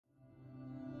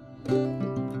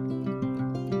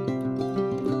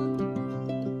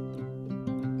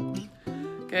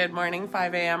Good morning,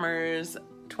 5 a.m.ers.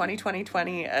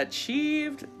 2020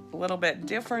 achieved. A little bit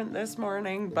different this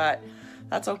morning, but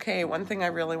that's okay. One thing I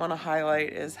really want to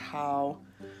highlight is how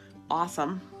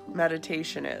awesome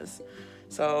meditation is.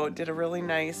 So did a really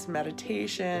nice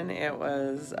meditation. It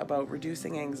was about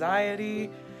reducing anxiety.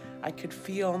 I could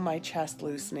feel my chest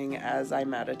loosening as I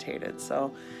meditated.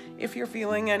 So if you're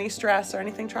feeling any stress or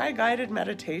anything, try a guided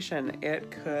meditation.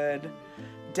 It could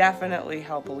definitely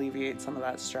help alleviate some of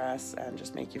that stress and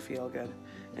just make you feel good.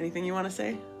 Anything you want to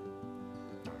say?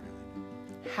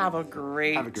 Have a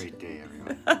great day,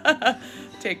 everyone.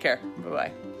 Take care.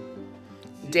 Bye-bye.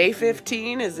 Day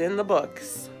 15 is in the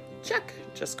books. Check.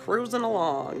 Just cruising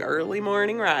along. Early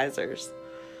morning risers.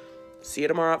 See you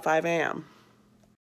tomorrow at 5 a.m.